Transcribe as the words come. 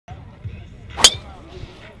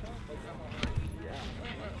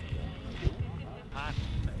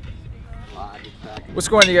What's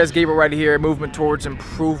going on, you guys? Gabriel right here. Movement towards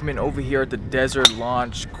improvement over here at the Desert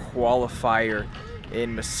Launch Qualifier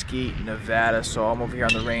in Mesquite, Nevada. So I'm over here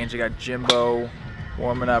on the range. I got Jimbo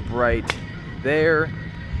warming up right there.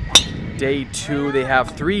 Day 2, they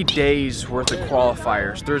have 3 days worth of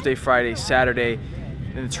qualifiers. Thursday, Friday, Saturday,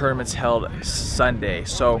 and the tournament's held Sunday.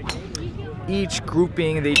 So each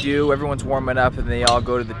grouping they do, everyone's warming up and they all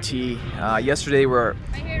go to the tee. Yesterday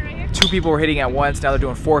 2 people were hitting at once. Now they're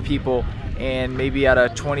doing 4 people. And maybe out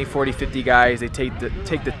of 20, 40, 50 guys, they take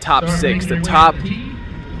the top 6, the top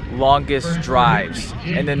longest drives,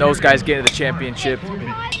 and then those guys get into the championship.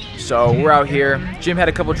 So we're out here. Jim had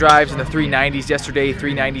a couple drives in the 390s yesterday,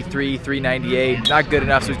 393, 398. Not good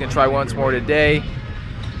enough, so he's gonna try once more today.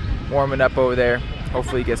 Warming up over there.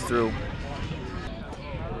 Hopefully he gets through.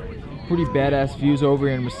 Pretty badass views over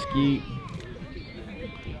in Mesquite.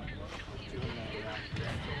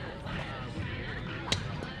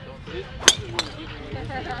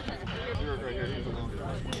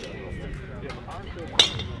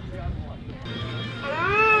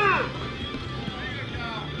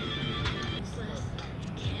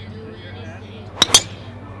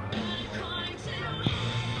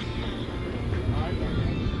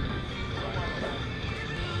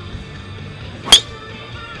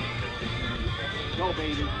 Go,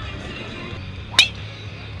 baby.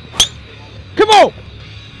 Come on!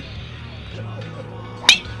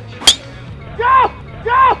 Go!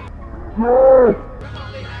 Go! Oh,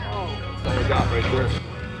 my God, right there.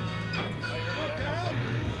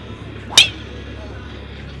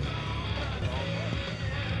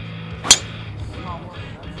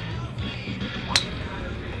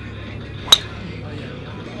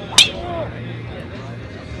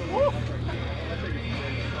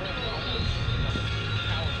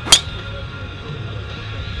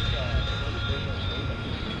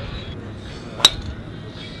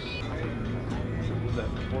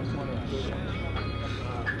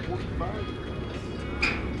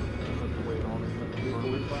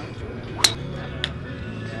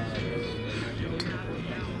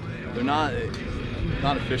 They're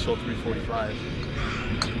not official 345.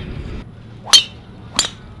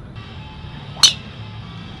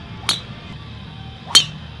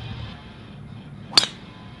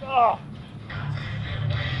 Oh.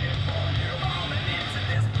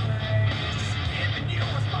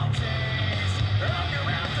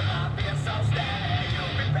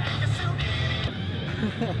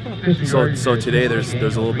 So today there's a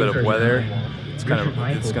little bit of weather. It's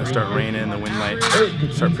gonna start raining. The wind might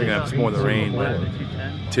start picking up. It's more the rain. But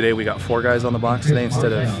today we got 4 guys on the box today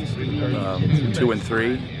instead of 2 and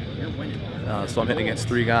 3. So I'm hitting against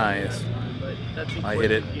 3 guys. I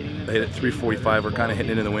hit it 345. We're kind of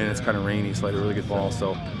hitting it in the wind. It's kind of rainy, so I had a really good ball.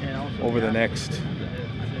 So over the next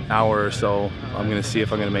hour or so, I'm gonna see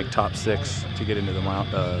if I'm gonna make top 6 to get into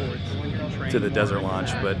the Desert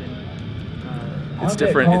Launch. But it's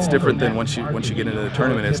different. It's different than once you get into the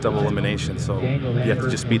tournament. It's double elimination, so you have to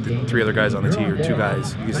just beat the 3 other guys on the tee or 2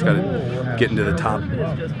 guys. You just got to get into the top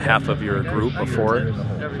half of your group of 4.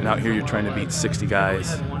 And out here, you're trying to beat 60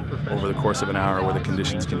 guys over the course of an hour, where the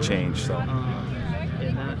conditions can change. So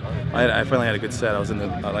I finally had a good set. I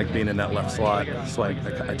like being in that left slot, so I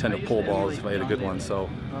tend to pull balls if I hit a good one. So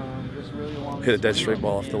hit a dead straight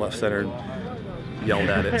ball off the left center. And yelled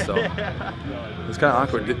at it, so it was kind of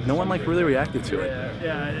awkward. No one really reacted to it.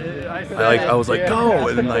 I was like, go,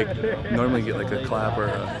 and then normally get a clap or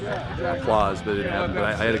applause, but it didn't happen. But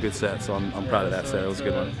I had a good set, so I'm proud of that set. It was a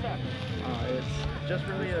good one. It's just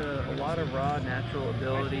really a lot of raw natural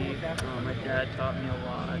ability. My dad taught me a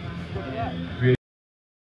lot.